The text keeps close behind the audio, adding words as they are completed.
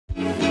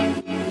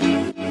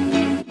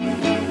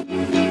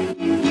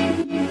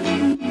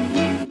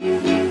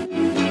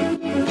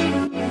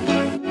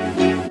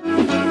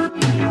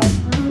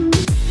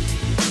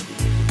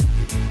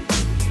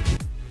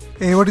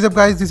what is up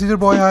guys, this is your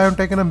boy Hi on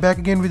Tech and I'm back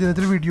again with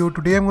another video.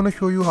 Today I'm going to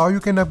show you how you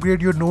can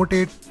upgrade your Note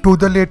 8 to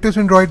the latest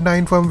Android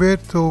 9 firmware.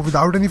 So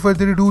without any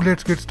further ado,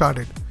 let's get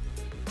started.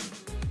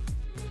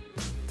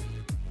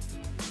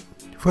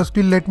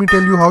 Firstly, let me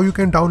tell you how you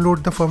can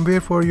download the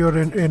firmware for your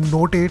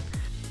Note 8.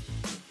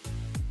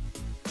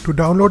 To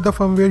download the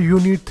firmware you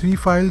need 3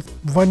 files.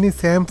 One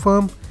is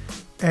SamFirm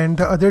and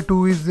the other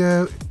two is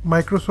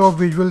Microsoft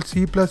Visual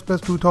C++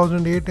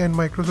 2008 and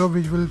Microsoft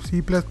Visual C++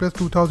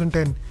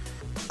 2010.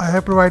 I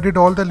have provided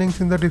all the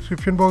links in the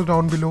description box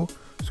down below,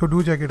 so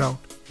do check it out.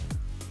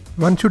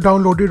 Once you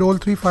downloaded all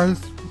 3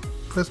 files,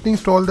 firstly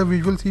install the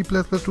Visual C++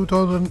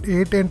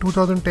 2008 and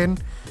 2010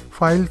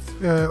 files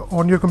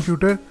on your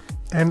computer,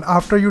 and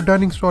after you're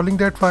done installing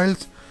that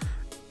files,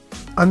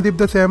 unzip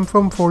the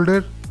SamFirm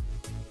folder.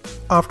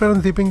 After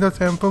unzipping the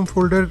SamFirm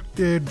folder,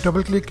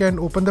 double click and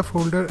open the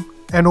folder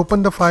and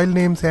open the file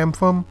name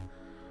SamFirm.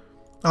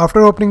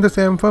 After opening the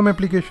SamFirm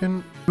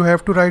application, you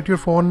have to write your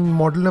phone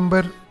model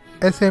number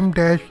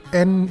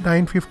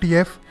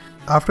SM-N950F.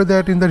 After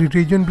that, in the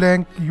region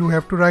blank, you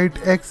have to write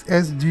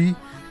XSG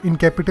in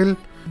capital.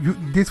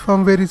 This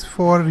firmware is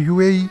for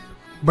UAE,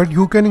 but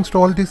you can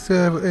install this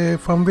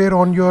firmware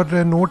on your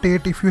Note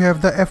 8 if you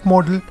have the F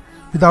model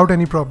without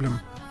any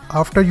problem.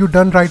 After you're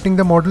done writing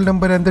the model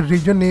number and the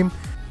region name,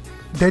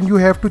 then you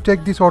have to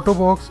check this auto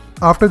box.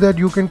 After that,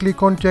 you can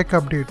click on check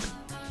update.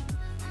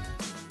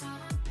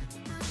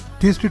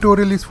 This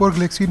tutorial is for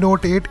Galaxy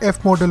Note 8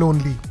 F model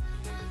only.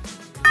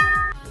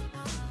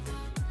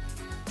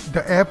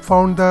 The app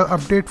found the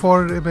update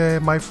for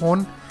my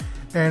phone,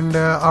 and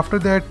after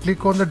that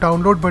click on the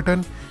download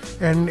button,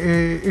 and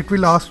it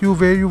will ask you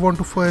where you want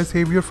to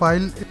save your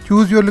file.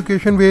 Choose your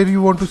location where you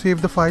want to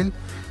save the file,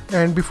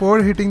 and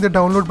before hitting the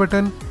download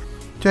button,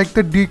 check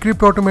the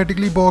decrypt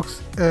automatically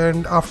box,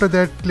 and after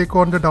that click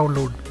on the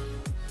download.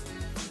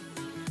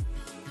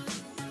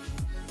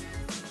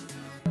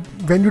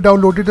 When you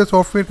downloaded the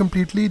software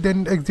completely,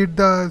 then exit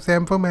the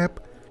SamFirm app.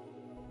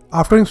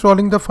 After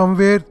installing the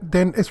firmware,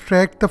 then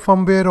extract the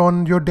firmware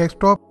on your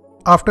desktop.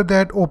 After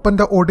that, open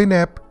the Odin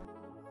app.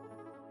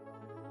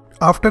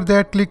 After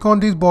that, click on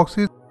these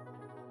boxes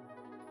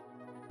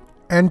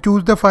and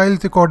choose the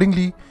files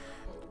accordingly.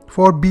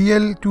 For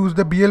BL, choose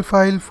the BL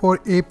file. For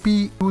AP,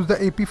 choose the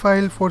AP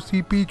file. For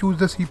CP, choose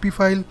the CP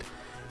file.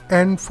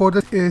 And for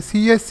the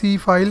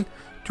CSC file,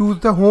 choose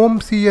the home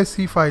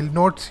CSC file,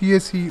 not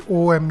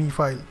CSCOME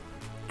file.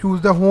 Choose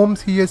the home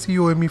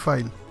CSCOME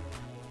file.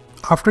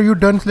 After you're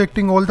done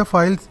selecting all the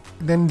files,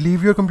 then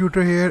leave your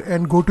computer here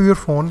and go to your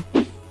phone.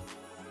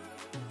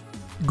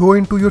 Go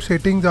into your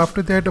settings.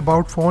 After that,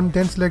 about phone,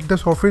 then select the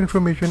software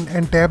information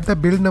and tap the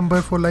build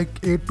number for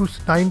like 8 to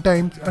 9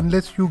 times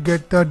unless you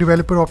get the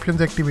developer options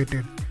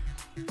activated.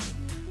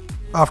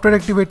 After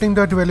activating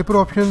the developer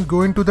options,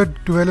 go into the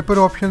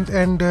developer options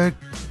and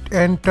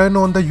turn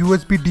on the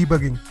USB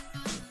debugging.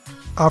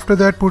 After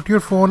that, put your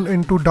phone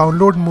into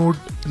download mode.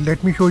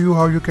 Let me show you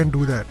how you can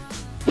do that.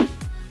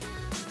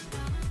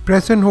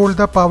 Press and hold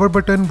the power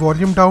button,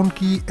 volume down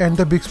key and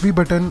the Bixby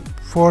button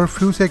for a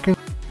few seconds,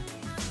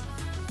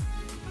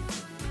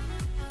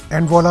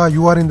 and voila,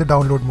 you are in the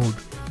download mode.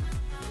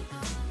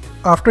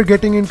 After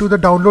getting into the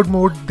download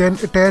mode, then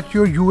attach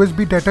your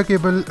USB data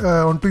cable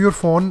onto your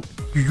phone.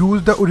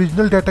 Use the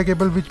original data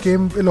cable which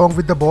came along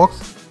with the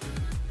box.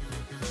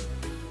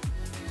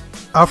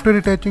 After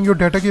attaching your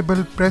data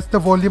cable, press the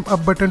volume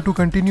up button to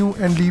continue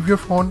and leave your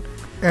phone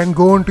and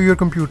go onto your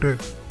computer.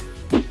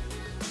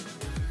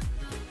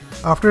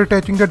 After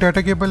attaching the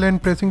data cable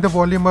and pressing the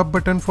volume up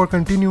button for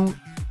continue,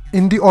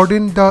 in the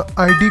Odin the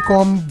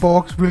ID.com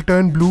box will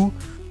turn blue.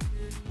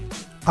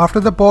 After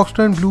the box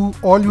turns blue,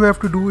 all you have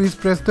to do is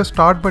press the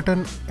start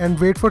button and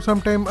wait for some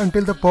time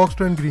until the box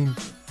turns green.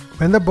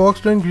 When the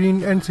box turns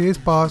green and says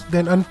pass,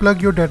 then unplug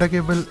your data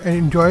cable and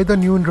enjoy the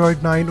new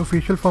Android 9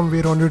 official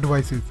firmware on your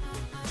devices.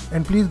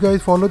 And please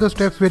guys, follow the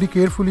steps very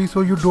carefully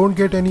so you don't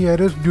get any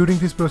errors during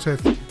this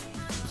process.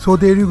 So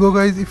there you go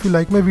guys, if you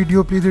like my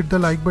video, please hit the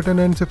like button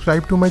and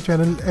subscribe to my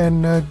channel,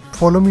 and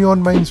follow me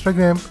on my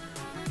Instagram.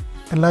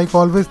 And like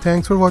always,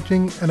 thanks for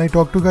watching, and I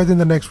talk to you guys in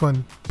the next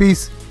one.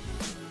 Peace.